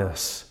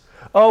darkness.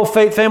 Oh,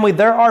 Faith family,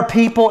 there are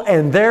people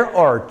and there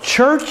are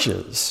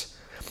churches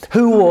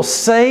who will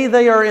say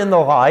they are in the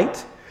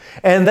light,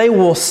 and they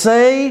will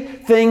say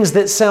things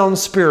that sound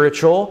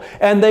spiritual,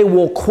 and they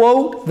will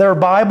quote their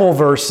Bible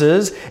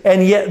verses,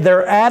 and yet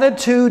their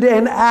attitude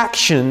and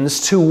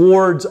actions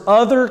towards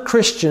other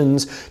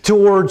Christians,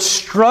 towards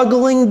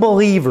struggling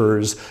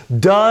believers,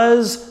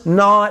 does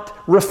not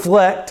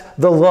reflect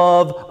the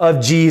love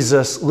of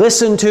Jesus.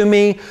 Listen to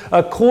me.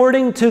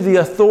 According to the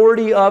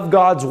authority of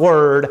God's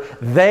Word,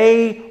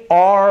 they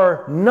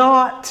are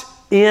not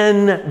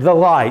in the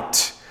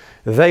light.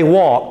 They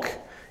walk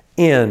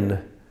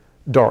in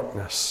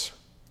darkness.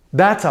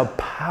 That's a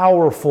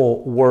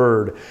powerful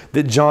word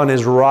that John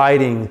is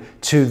writing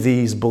to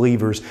these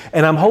believers.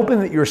 And I'm hoping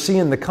that you're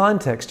seeing the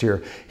context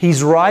here.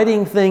 He's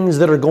writing things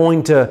that are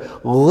going to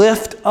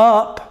lift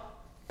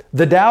up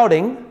the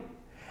doubting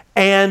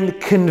and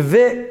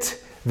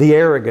convict the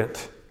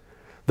arrogant,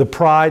 the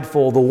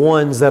prideful, the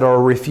ones that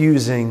are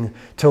refusing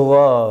to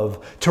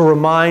love, to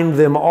remind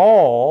them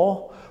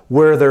all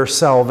where their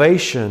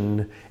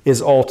salvation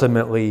is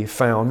ultimately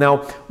found. Now,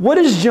 what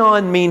does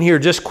John mean here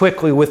just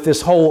quickly with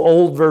this whole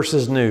old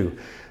versus new?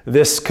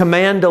 This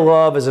command to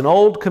love is an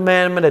old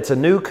commandment. It's a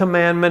new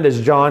commandment.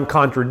 Is John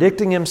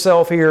contradicting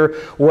himself here?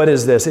 What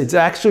is this? It's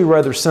actually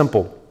rather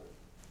simple,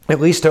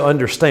 at least to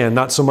understand,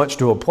 not so much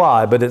to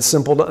apply, but it's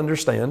simple to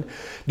understand.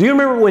 Do you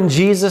remember when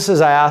Jesus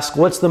is asked,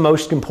 what's the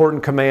most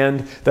important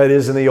command that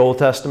is in the Old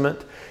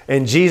Testament?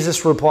 And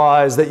Jesus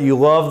replies that you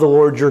love the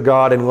Lord your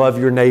God and love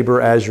your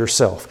neighbor as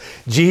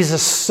yourself.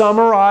 Jesus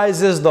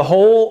summarizes the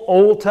whole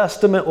Old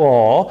Testament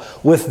law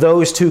with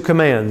those two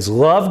commands,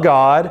 love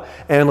God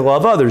and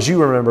love others.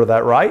 You remember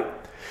that, right?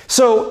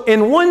 So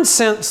in one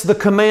sense, the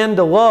command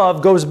to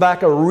love goes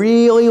back a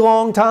really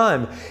long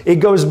time. It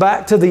goes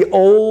back to the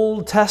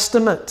Old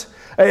Testament.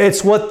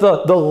 It's what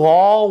the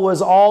law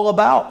was all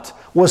about,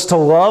 was to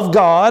love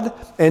God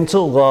and to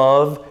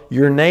love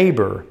your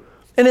neighbor.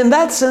 And in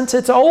that sense,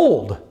 it's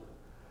old.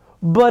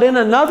 But in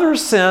another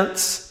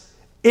sense,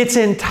 it's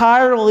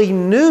entirely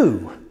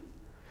new.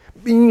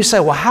 And you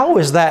say, well, how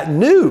is that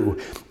new?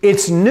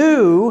 It's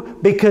new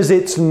because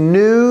it's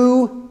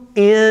new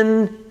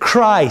in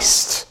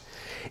Christ.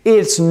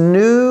 It's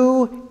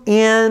new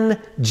in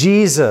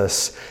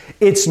Jesus.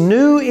 It's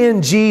new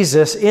in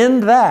Jesus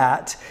in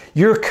that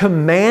you're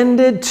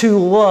commanded to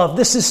love.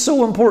 This is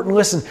so important.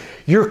 Listen,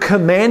 you're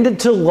commanded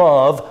to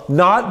love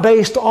not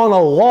based on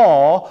a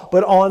law,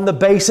 but on the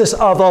basis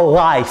of a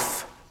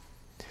life.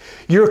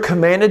 You're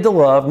commanded to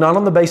love not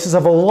on the basis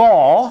of a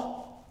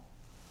law,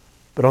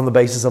 but on the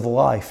basis of a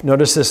life.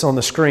 Notice this on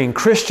the screen.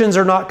 Christians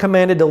are not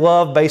commanded to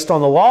love based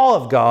on the law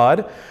of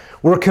God.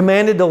 We're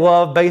commanded to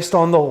love based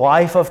on the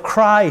life of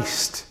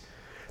Christ.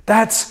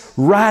 That's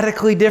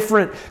radically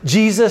different.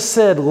 Jesus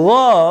said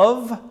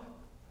love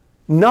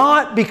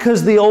not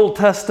because the Old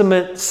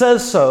Testament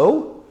says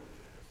so.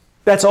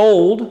 That's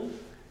old.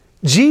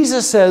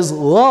 Jesus says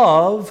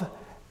love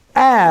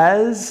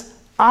as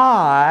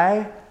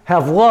I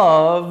have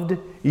loved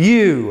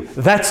you.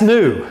 That's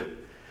new.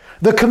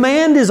 The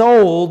command is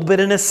old, but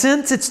in a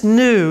sense it's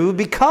new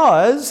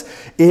because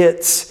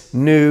it's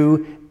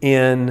new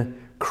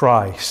in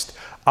Christ.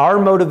 Our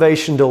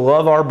motivation to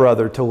love our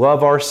brother, to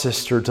love our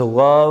sister, to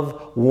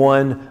love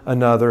one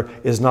another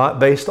is not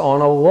based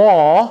on a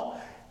law,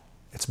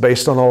 it's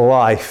based on a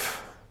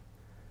life.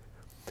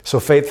 So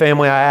Faith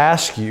family, I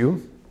ask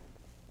you,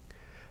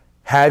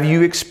 have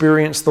you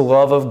experienced the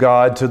love of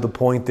God to the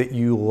point that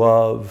you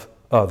love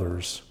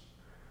others?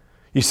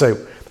 You say,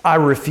 I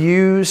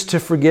refuse to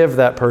forgive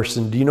that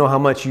person. Do you know how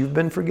much you've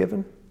been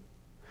forgiven?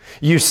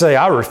 You say,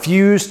 I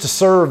refuse to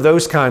serve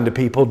those kind of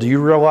people. Do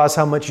you realize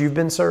how much you've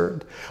been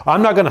served?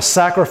 I'm not going to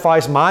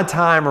sacrifice my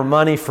time or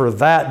money for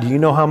that. Do you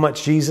know how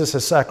much Jesus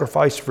has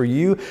sacrificed for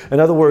you? In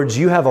other words,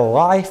 you have a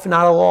life,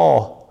 not a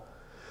law.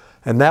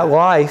 And that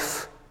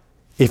life,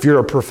 if you're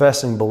a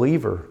professing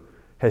believer,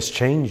 has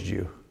changed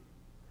you.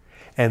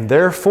 And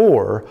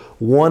therefore,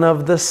 one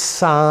of the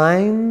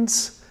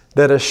signs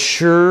that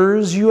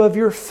assures you of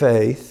your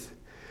faith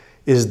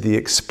is the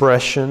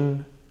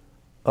expression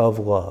of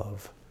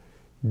love.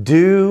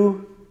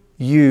 Do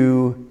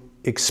you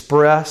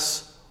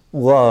express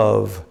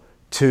love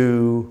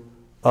to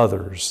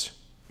others?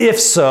 If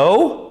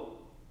so,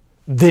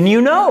 then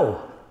you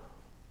know.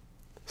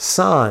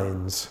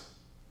 Signs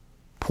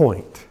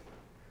point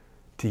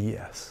to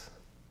yes.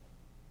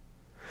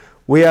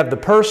 We have the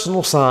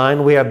personal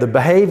sign, we have the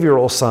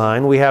behavioral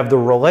sign, we have the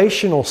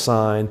relational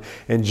sign,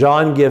 and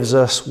John gives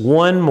us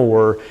one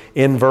more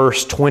in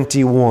verse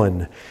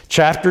 21.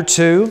 Chapter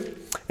 2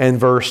 and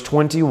verse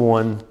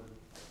 21,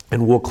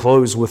 and we'll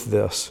close with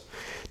this.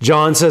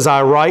 John says,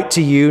 I write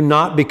to you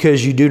not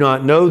because you do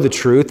not know the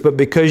truth, but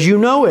because you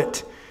know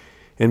it,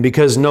 and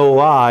because no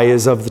lie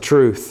is of the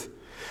truth.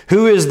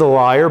 Who is the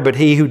liar but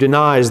he who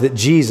denies that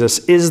Jesus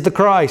is the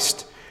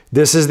Christ?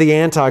 This is the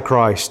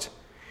Antichrist,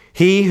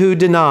 he who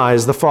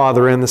denies the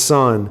Father and the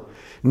Son.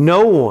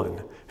 No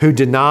one who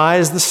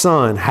denies the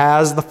Son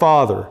has the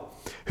Father.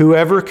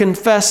 Whoever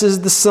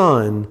confesses the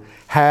Son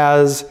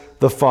has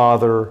the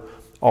Father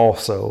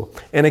also.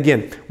 And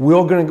again,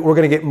 we're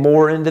going to get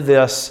more into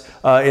this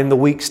in the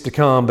weeks to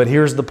come, but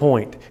here's the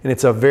point, and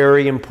it's a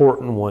very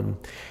important one.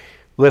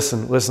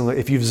 Listen,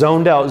 if you've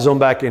zoned out, zone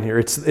back in here.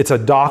 It's a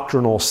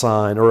doctrinal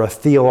sign or a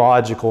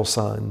theological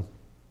sign.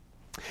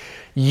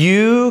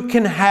 You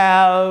can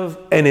have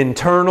an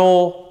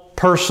internal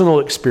personal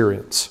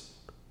experience,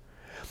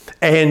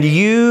 and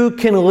you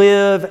can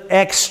live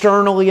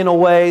externally in a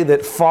way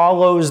that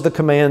follows the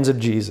commands of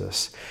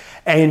Jesus.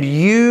 And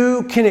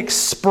you can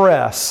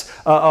express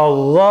a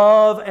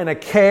love and a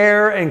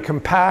care and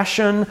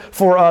compassion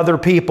for other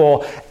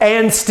people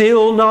and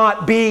still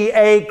not be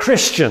a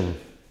Christian.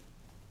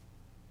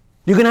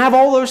 You can have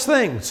all those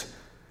things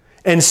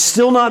and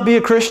still not be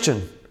a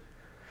Christian.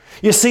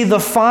 You see, the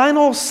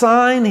final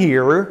sign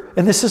here,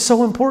 and this is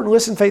so important,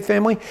 listen, faith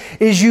family,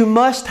 is you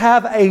must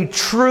have a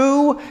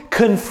true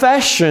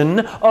confession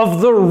of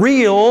the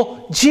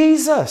real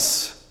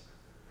Jesus.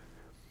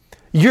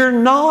 You're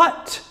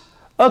not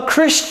a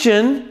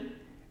Christian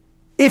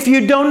if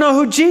you don't know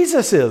who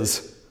Jesus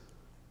is.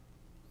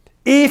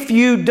 If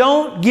you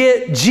don't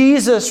get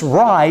Jesus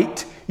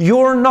right,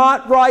 you're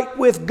not right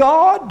with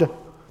God.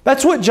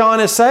 That's what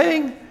John is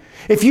saying.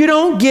 If you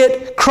don't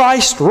get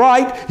Christ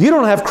right, you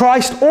don't have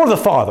Christ or the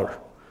Father.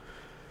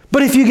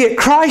 But if you get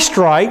Christ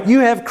right, you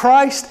have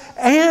Christ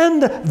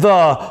and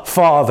the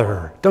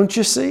Father. Don't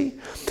you see?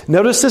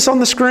 Notice this on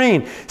the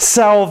screen.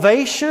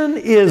 Salvation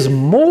is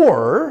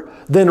more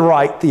than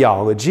right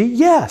theology.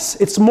 Yes,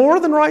 it's more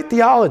than right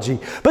theology.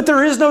 But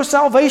there is no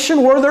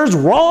salvation where there's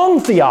wrong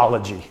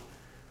theology.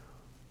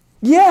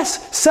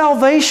 Yes,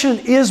 salvation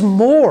is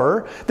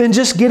more than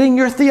just getting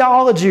your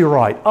theology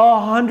right.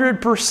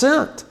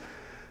 100%.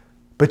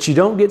 But you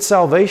don't get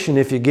salvation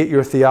if you get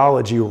your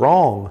theology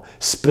wrong,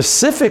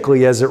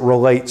 specifically as it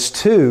relates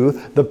to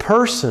the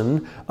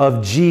person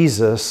of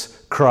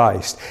Jesus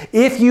Christ.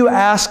 If you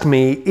ask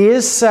me,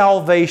 is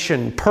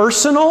salvation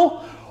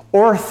personal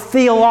or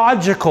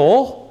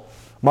theological?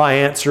 My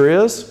answer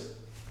is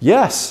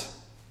yes.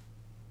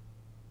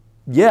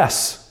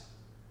 Yes.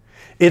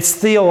 It's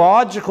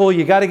theological,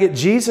 you got to get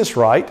Jesus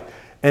right,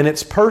 and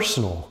it's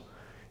personal.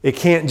 It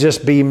can't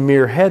just be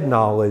mere head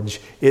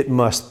knowledge, it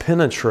must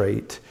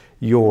penetrate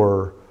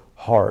your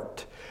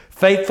heart.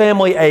 Faith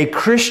family, a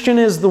Christian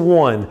is the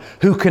one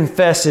who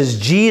confesses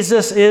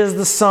Jesus is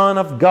the Son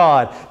of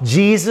God.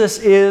 Jesus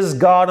is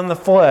God in the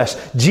flesh.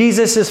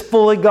 Jesus is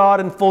fully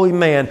God and fully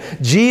man.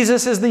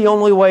 Jesus is the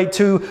only way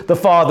to the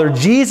Father.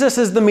 Jesus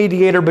is the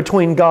mediator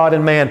between God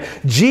and man.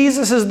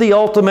 Jesus is the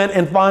ultimate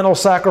and final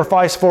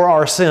sacrifice for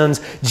our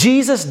sins.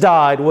 Jesus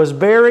died, was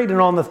buried, and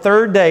on the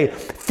third day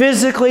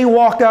physically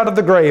walked out of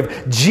the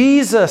grave.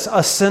 Jesus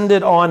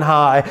ascended on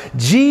high.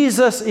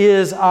 Jesus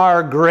is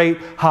our great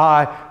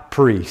high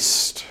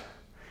priest.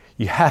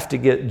 You have to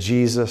get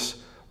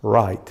Jesus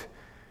right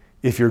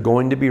if you're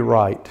going to be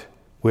right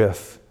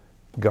with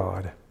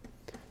God.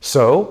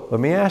 So,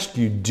 let me ask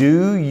you,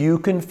 do you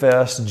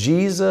confess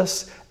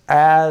Jesus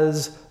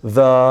as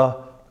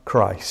the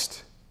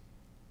Christ?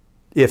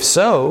 If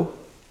so,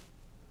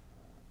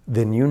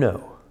 then you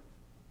know.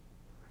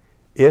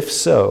 If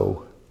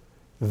so,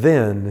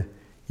 then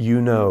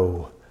you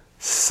know.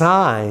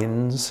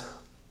 Signs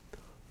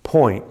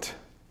point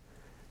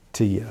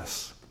to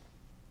yes.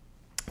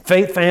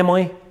 Faith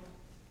family,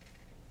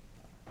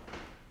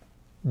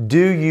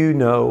 do you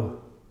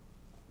know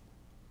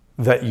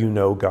that you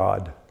know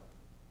God?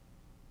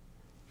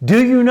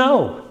 Do you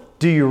know?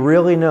 Do you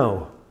really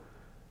know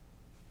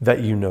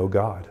that you know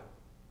God?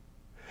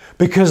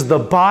 Because the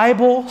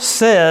Bible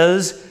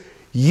says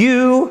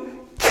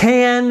you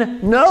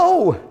can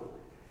know.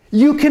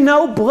 You can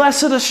know,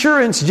 blessed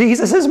assurance,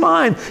 Jesus is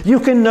mine. You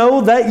can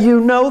know that you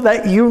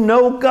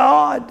know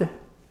God.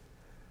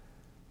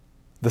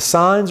 The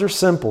signs are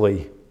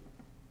simply,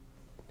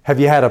 have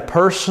you had a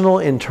personal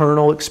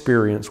internal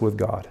experience with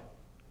God?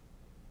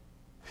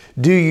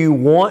 Do you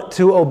want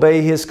to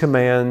obey His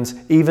commands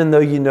even though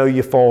you know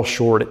you fall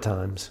short at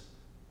times?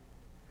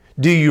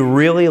 Do you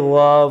really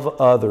love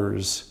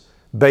others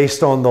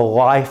based on the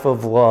life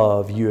of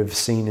love you have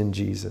seen in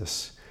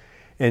Jesus?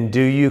 And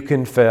do you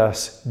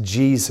confess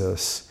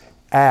Jesus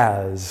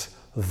as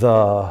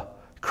the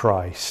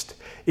Christ?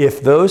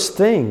 If those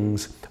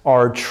things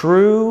are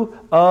true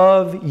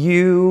of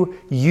you,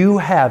 you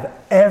have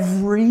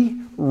every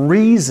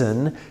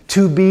reason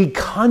to be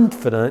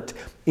confident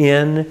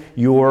in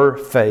your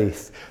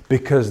faith,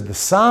 because the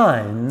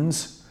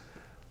signs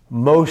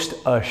most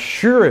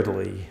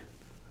assuredly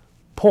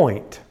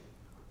point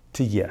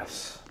to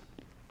yes.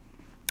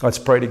 Let's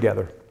pray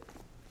together.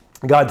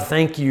 God,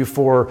 thank you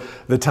for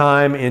the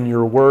time in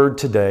your word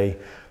today.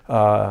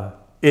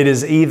 It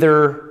is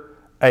either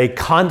a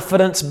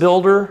confidence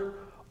builder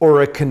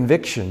or a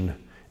conviction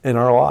in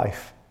our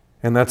life.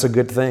 And that's a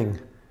good thing.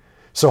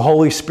 So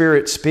Holy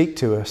Spirit, speak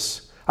to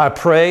us. I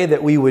pray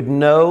that we would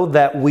know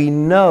that we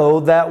know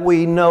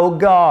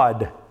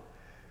God.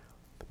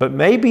 But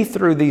maybe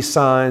through these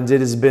signs it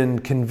has been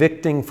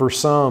convicting for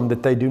some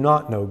that they do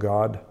not know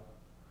God.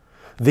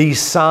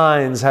 These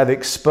signs have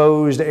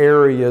exposed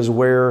areas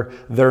where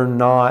they're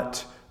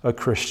not a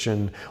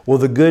Christian. Well,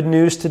 the good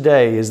news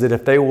today is that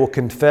if they will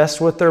confess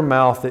with their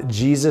mouth that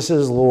Jesus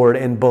is Lord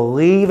and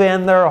believe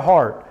in their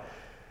heart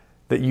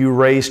that you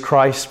raised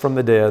Christ from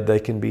the dead, they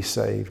can be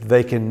saved.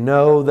 They can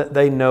know that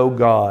they know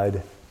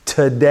God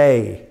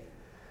today.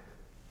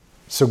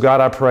 So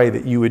God, I pray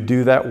that you would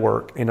do that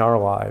work in our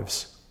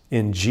lives.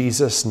 In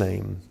Jesus'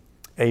 name,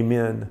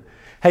 amen.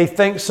 Hey,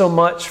 thanks so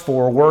much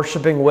for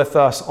worshiping with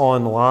us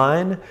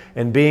online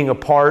and being a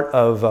part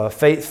of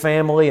Faith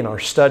Family and our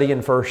study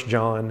in 1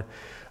 John.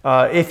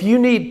 If you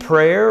need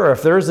prayer or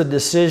if there's a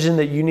decision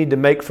that you need to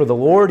make for the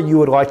Lord, you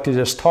would like to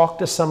just talk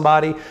to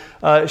somebody,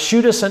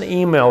 shoot us an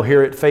email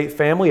here at Faith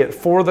Family at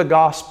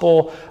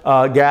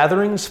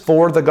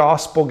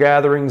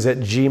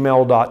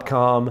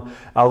forthegospelgatherings@gmail.com.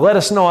 Let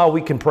us know how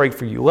we can pray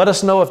for you. Let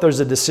us know if there's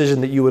a decision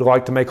that you would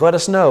like to make. Let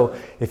us know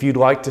if you'd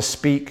like to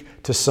speak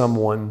to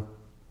someone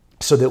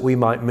so that we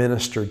might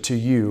minister to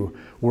you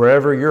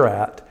wherever you're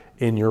at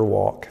in your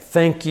walk.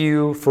 Thank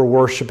you for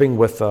worshiping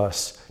with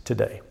us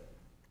today.